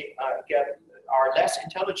significantly are less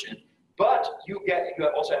intelligent, but you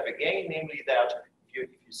also have a gain, namely that if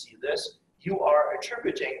you see this, you are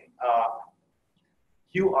attributing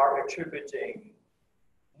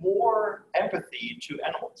more empathy to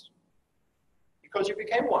animals because you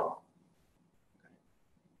became one.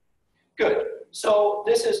 Good. So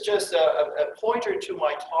this is just a pointer to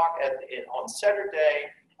my talk on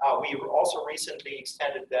Saturday. We also recently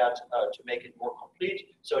extended that to make it more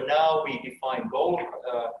complete. So now we define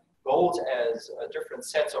goals as different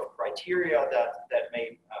sets of criteria that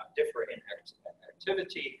may differ in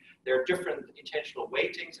activity. There are different intentional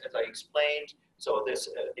weightings, as I explained. So this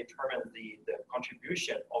determines the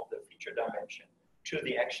contribution of the feature dimension to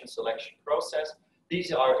the action selection process.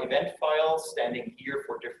 These are event files standing here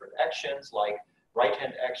for different actions like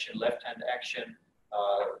right-hand action, left-hand action,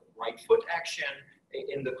 right foot action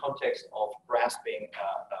in the context of grasping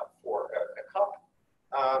for a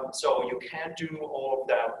cup. So you can do all of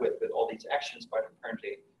that with all these actions, but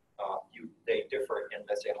apparently they differ in,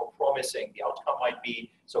 let's say, how promising the outcome might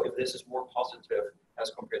be. So if this is more positive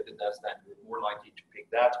as compared to this, then you're more likely to pick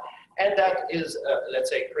that. And that is, let's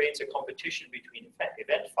say, creates a competition between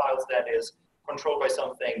event files that is controlled by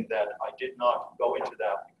something that I did not go into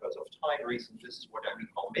that because of time reasons. This is what we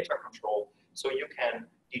call meta control. So you can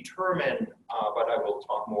determine, but I will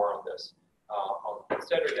talk more on this on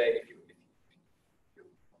Saturday if you're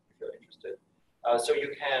interested. So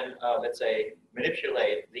you can, let's say,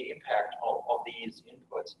 manipulate the impact of these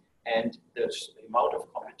inputs and the amount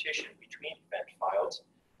of competition between event files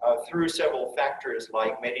through several factors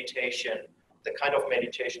like meditation, the kind of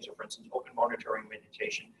meditation, so for instance, open monitoring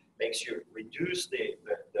meditation makes you reduce the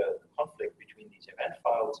conflict between these event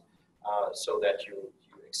files so that you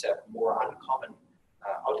accept more uncommon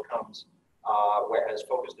outcomes, whereas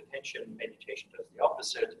focused attention meditation does the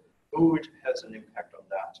opposite. Food has an impact on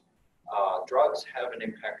that. Drugs have an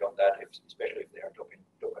impact on that, especially if they are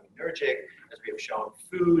dopaminergic. As we have shown,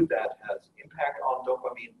 food that has impact on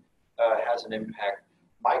dopamine has an impact.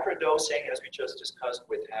 Microdosing, as we just discussed,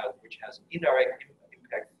 which has an indirect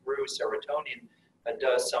impact through serotonin,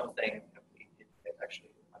 does something. It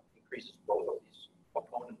actually increases both of these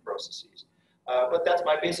component processes. But that's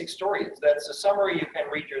my basic story. That's a summary. You can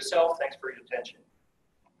read yourself. Thanks for your attention.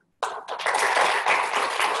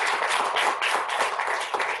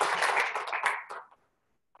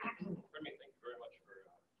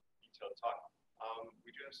 Talk.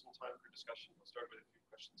 We do have some time for discussion. We'll start with a few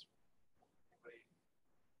questions. Anybody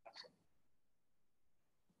have some?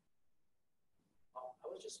 I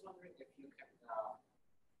was just wondering if you can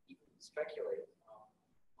even speculate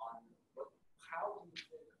on how do you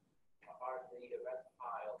think are the event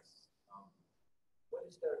files, what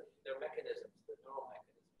is their mechanisms, the neural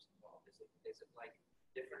mechanisms involved? Is it like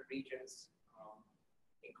different regions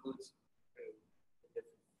includes the different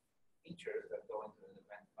features that go into an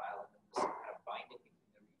event file, and then there's some kind of binding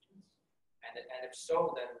between the regions? And if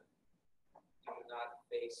so, then do you not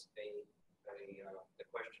face the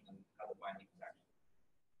question of how the binding is actually?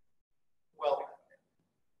 Well,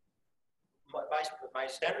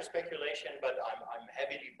 my standard speculation, but I'm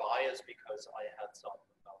heavily biased because I had some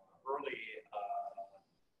early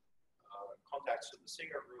contacts to the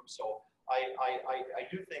Singer group. So I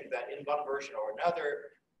do think that in one version or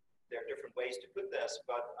another, there are different ways to put this,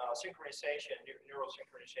 but synchronization,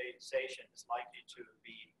 neurosynchronization is likely to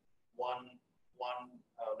be one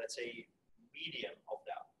let's say, medium of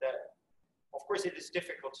that. Of course, it is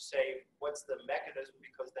difficult to say what's the mechanism,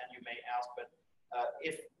 because then you may ask, but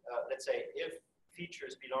if, let's say, if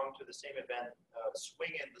features belong to the same event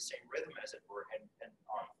swing in the same rhythm, as it were, and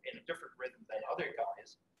are in a different rhythm than other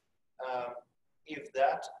guys, if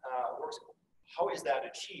that works, how is that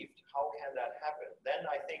achieved? How can that happen? Then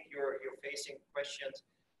I think you're facing questions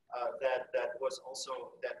that was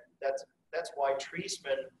also that's why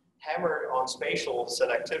Treisman hammered on spatial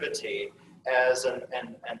selectivity as an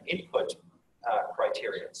input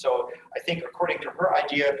criterion. So I think according to her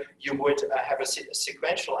idea, you would have a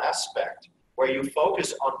sequential aspect where you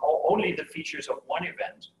focus on only the features of one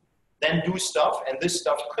event, then do stuff, and this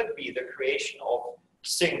stuff could be the creation of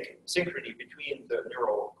synchrony between the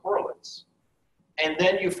neural correlates. And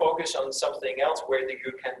then you focus on something else where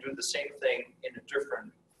you can do the same thing in a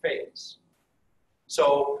different phase.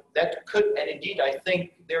 So that could, and indeed, I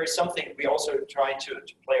think there is something we also try to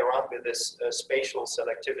play around with this spatial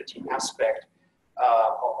selectivity aspect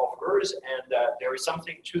of hers, and there is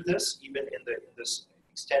something to this, even in this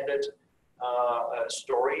extended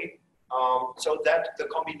story. So that the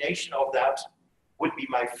combination of that would be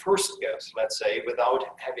my first guess, let's say, without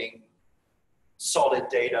having solid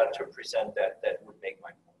data to present that would make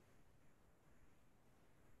my point.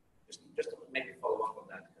 Just to maybe follow up on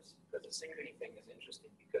that, because the synchrony thing is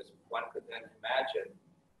interesting, because one could then imagine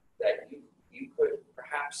that you could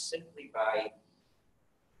perhaps simply by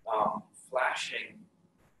flashing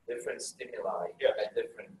different stimuli at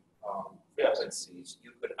different frequencies,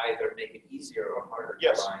 you could either make it easier or harder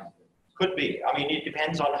to find. Could be. I mean, it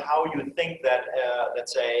depends on how you think that,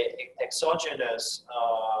 let's say, exogenous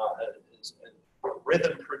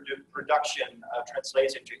rhythm production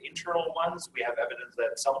translates into internal ones. We have evidence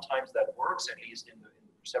that sometimes that works, at least in the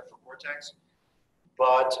perceptual cortex.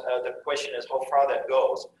 But the question is how far that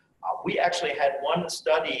goes. We actually had one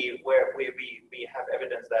study where we have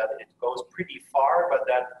evidence that it goes pretty far, but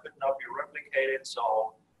that could not be replicated.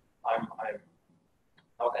 So I'm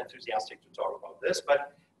not enthusiastic to talk about this.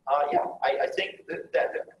 But yeah, I think that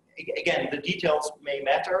again, the details may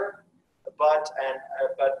matter, but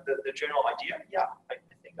the general idea, yeah, I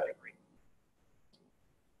think I agree.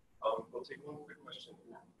 We'll take one quick question,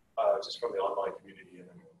 just from the online community.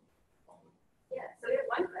 Yeah, so we have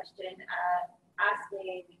one question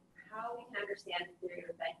asking how we can understand theory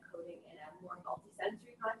of event coding in a more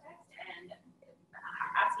multisensory context, and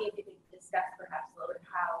asking if you could discuss perhaps a little bit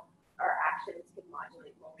how our actions can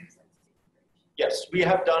modulate multisensory. Yes, we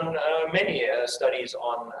have done many studies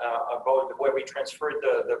on both where we transferred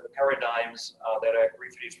the paradigms that I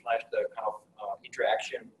briefly flashed, the kind of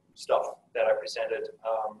interaction stuff that I presented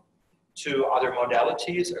to other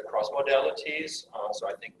modalities, across modalities. So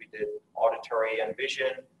I think we did auditory and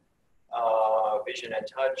vision, vision and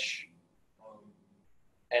touch,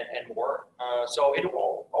 and more. So it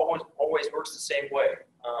all always works the same way.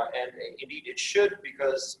 And indeed it should,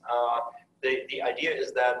 because the idea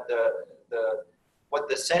is that what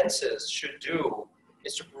the senses should do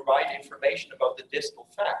is to provide information about the distal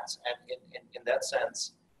facts. And in that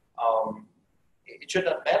sense, it should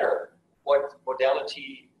not matter what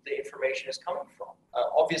modality the information is coming from.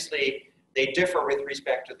 Obviously, they differ with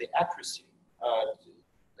respect to the accuracy.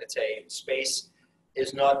 Let's say space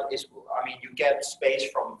is not, I mean, you get space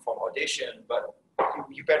from audition, but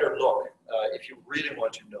you better look if you really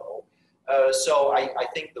want to know. So I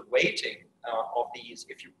think the weighting of these,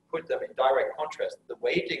 if you put them in direct contrast, the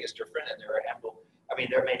weighting is different, and there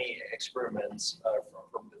are many experiments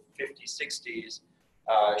from the 50s, 60s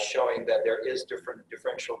showing that there is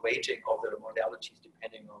differential weighting of the modalities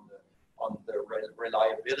depending on the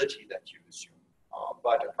reliability that you assume.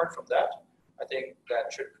 But apart from that, I think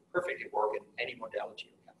that should perfectly work in any modality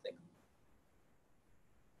you can think of.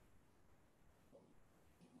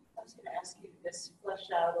 I was going to ask you to just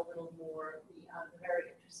flesh out a little more the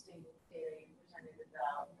very interesting data you presented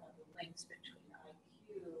about the links between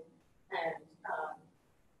IQ and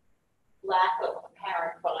lack of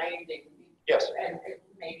apparent binding. Yes. And it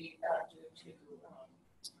may be due to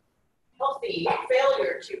healthy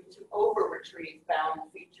failure to over-retrieve bound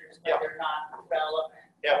features when they're not relevant.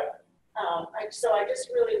 Yeah. So I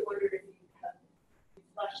just really wondered if you could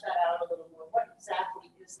flesh that out a little more. What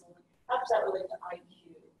exactly is the link? How does that relate to IQ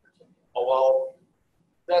in particular? Oh, well,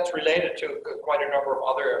 that's related to quite a number of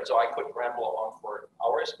other areas, so I couldn't ramble on for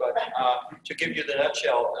hours, but to give you the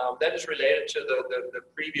nutshell, that is related to the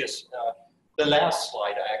previous, the last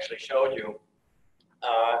slide I actually showed you,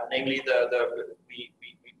 namely we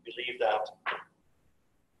believe that,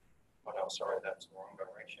 oh no, sorry, that's the wrong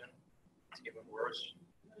direction. It's even worse.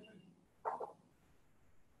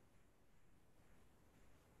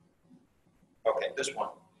 Okay, this one.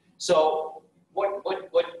 So what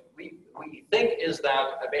we think is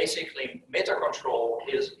that basically meta control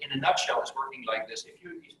is, in a nutshell, is working like this. If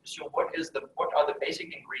you assume what are the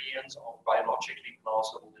basic ingredients of biologically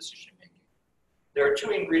plausible decision making, there are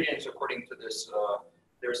two ingredients according to this.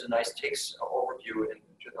 There's a nice TICS overview in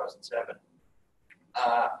 2007.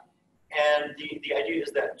 And the idea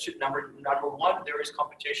is that number one, there is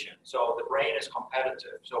competition. So the brain is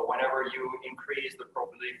competitive. So whenever you increase the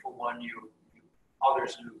probability for one,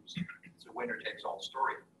 others lose. It's a winner takes all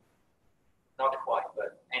story. Not quite,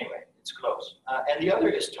 but anyway, it's close. And the other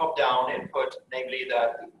is top-down input, namely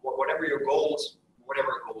that whatever your goals, whatever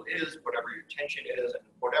your goal is, whatever your intention is, and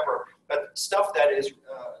whatever, but stuff that is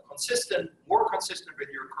consistent, more consistent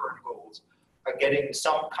with your current goals, are getting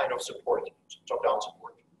some kind of support, top-down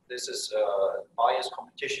support. This is bias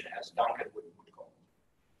competition, as Duncan would call it.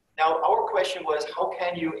 Now, our question was, how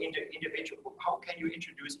can you introduce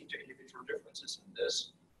inter-individual differences in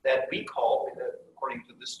this that we call, according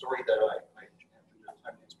to this story that I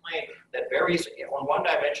have to explain, that varies on one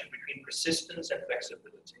dimension between persistence and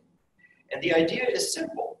flexibility. And the idea is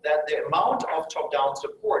simple, that the amount of top-down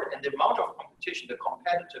support and the amount of competition, the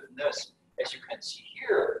competitiveness, as you can see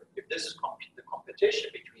here, if this is the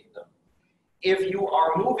competition between them, if you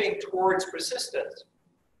are moving towards persistence,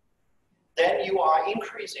 then you are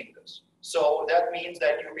increasing this. So that means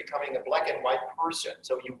that you're becoming a black and white person,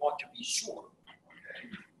 so you want to be sure. Okay.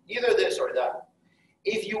 Either this or that.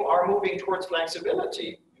 If you are moving towards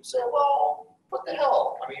flexibility, you say, well, what the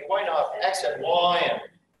hell? I mean, why not X and Y? And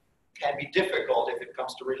can be difficult if it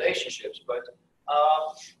comes to relationships, but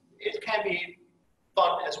it can be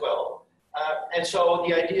fun as well. And so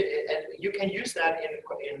the idea, and you can use that in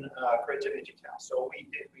creativity tasks. So we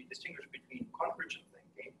distinguish between convergent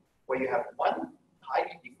thinking, where you have one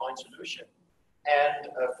highly defined solution, and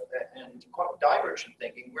divergent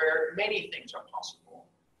thinking, where many things are possible.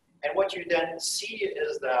 And what you then see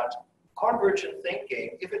is that convergent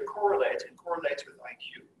thinking, if it correlates with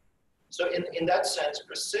IQ. So in that sense,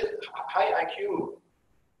 high IQ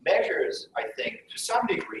measures, I think, to some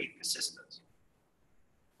degree, persistence,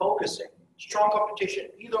 focusing, strong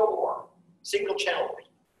competition, either or, single channel.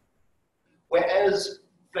 Whereas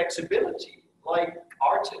flexibility, like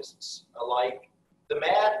artists, like the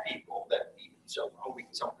mad people that some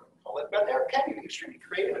call it, but they can be extremely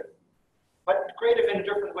creative, but creative in a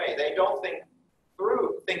different way. They don't think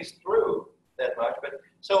things through that much. But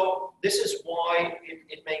so this is why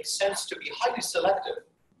it makes sense to be highly selective,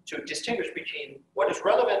 to distinguish between what is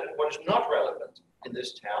relevant and what is not relevant in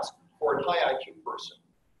this task for a high IQ person.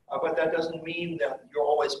 But that doesn't mean that you're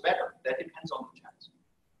always better. That depends on the task.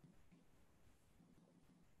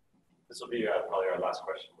 This will be probably our last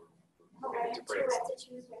question. Okay, to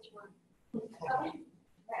choose which one. Okay. I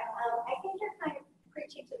think you're kind of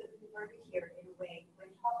preaching to the converted here in a way when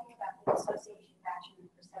talking about the association of action and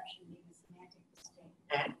perception being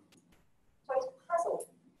Mhm. So I was puzzled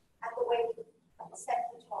at the way you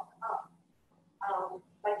set the talk up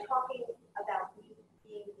by talking about we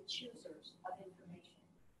being the choosers of information.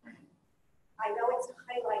 I know it's to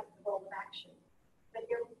highlight the role of action, but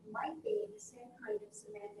there might be the same kind of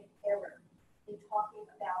semantic error in talking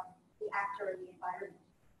about the actor and the environment.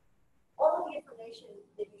 All of the information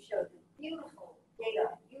that you showed, the beautiful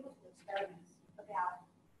data, beautiful experiments about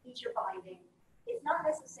feature binding, it's not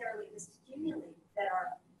necessarily the stimuli that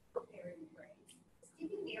are preparing the brain. The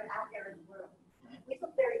stimuli are out there in the world. We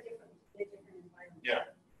look very different in a different environment. Yeah.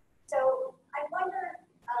 So I wonder,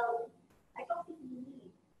 I don't think we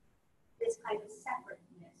need this kind of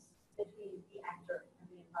separateness between the actor and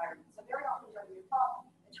the environment. So very often during your talk,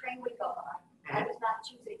 a train would go by. I was not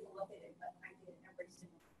choosing to look at it, but I did every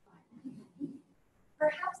single time.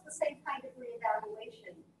 Perhaps the same kind of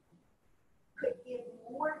reevaluation could give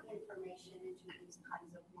more information into these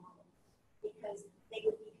kinds of models, because they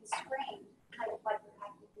would be constrained, kind of like the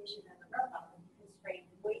active vision and the robot would be constrained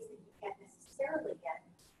in ways that you can't necessarily get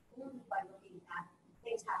only by looking at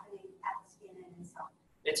things happening at the skin and inside.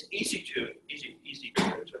 It's easy to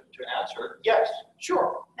answer. Yes,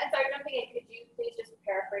 sure. And sorry, jumping in, could you please just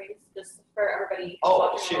paraphrase, just for everybody? Oh,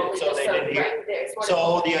 watching shit, remotely, so just they didn't hear. right, they're sort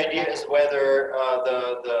So of- the idea is whether I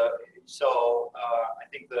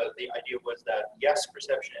think the idea was that yes,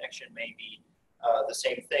 perception and action may be the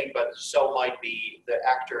same thing, but so might be the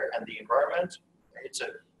actor and the environment. It's a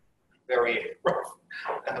very rough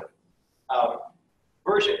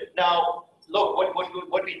version. Now, look,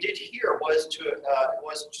 what we did here was to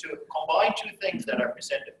combine two things that are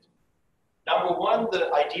presented. Number one,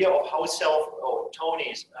 the idea of how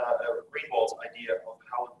Tony's Greenwald's idea of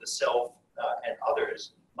how the self and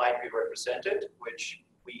others might be represented, which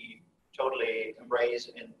we totally embrace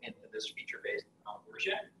in this feature-based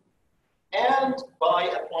version, and by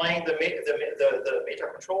applying the meta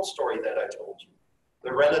control story that I told you,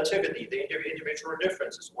 the relativity, the individual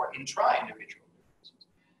differences, or intra-individual differences.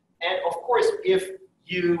 And of course, if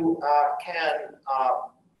you can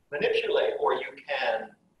manipulate or you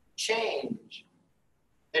can change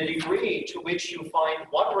the degree to which you find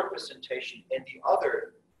one representation and the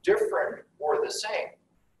other different or the same,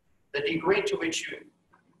 the degree to which you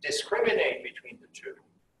discriminate between the two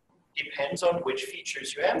depends on which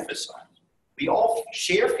features you emphasize. We all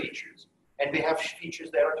share features, and we have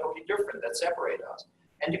features that are totally different, that separate us.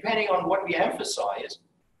 And depending on what we emphasize,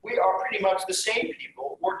 we are pretty much the same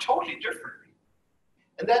people or totally different people.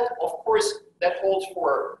 And that, of course, that holds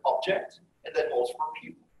for objects, and that holds for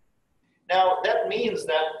people. Now, that means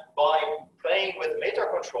that by playing with meta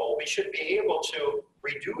control, we should be able to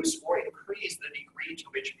reduce or increase the degree to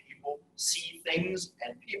which people see things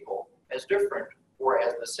and people as different or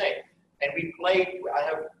as the same. And I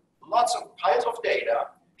have lots of piles of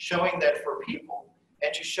data showing that for people,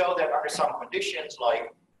 and to show that under some conditions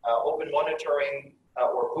like open monitoring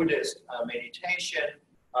or Buddhist meditation,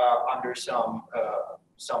 under some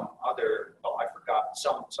other, I forgot,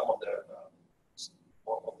 some of the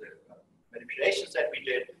manipulations that we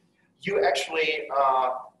did, you actually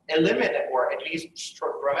eliminate or at least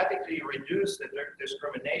dramatically reduce the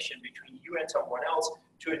discrimination between you and someone else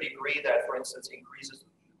to a degree that, for instance, increases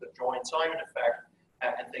the Joint-Simon effect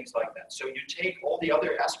and things like that. So you take all the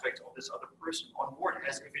other aspects of this other person on board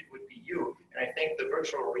as if it would be you. And I think the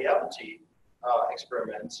virtual reality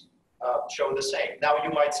experiments show the same. Now you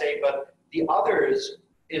might say, but the others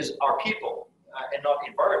are people and not the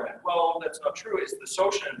environment. Well, that's not true. It's the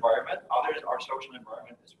social environment. Others are social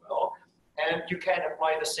environment as well. And you can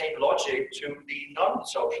apply the same logic to the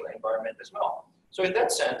non-social environment as well. So in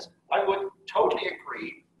that sense, I would totally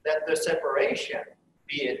agree that the separation,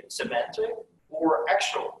 be it semantic or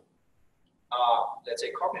actual, let's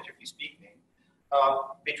say cognitively speaking,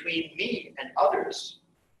 between me and others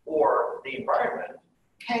or the environment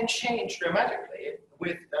can change dramatically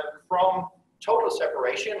with from total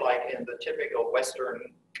separation, like in the typical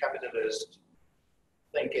Western capitalist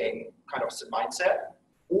thinking kind of mindset,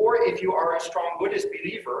 or if you are a strong Buddhist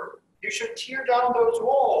believer, you should tear down those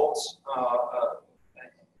walls,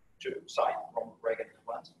 to cite Ronald Reagan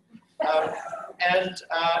once, and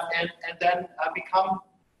then become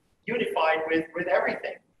unified with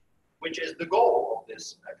everything, which is the goal of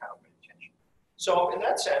this kind of meditation. So in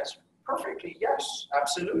that sense, perfectly, yes,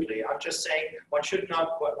 absolutely. I'm just saying one should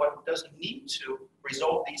not, one doesn't need to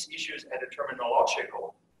resolve these issues at a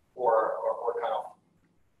terminological or kind of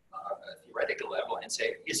theoretical level and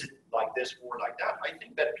say, is it like this or like that? I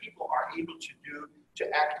think that people are able to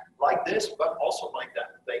act like this, but also like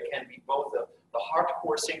that. They can be both the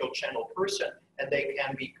hardcore single channel person, and they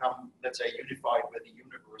can become, let's say, unified with the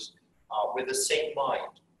universe with the same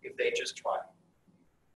mind if they just try.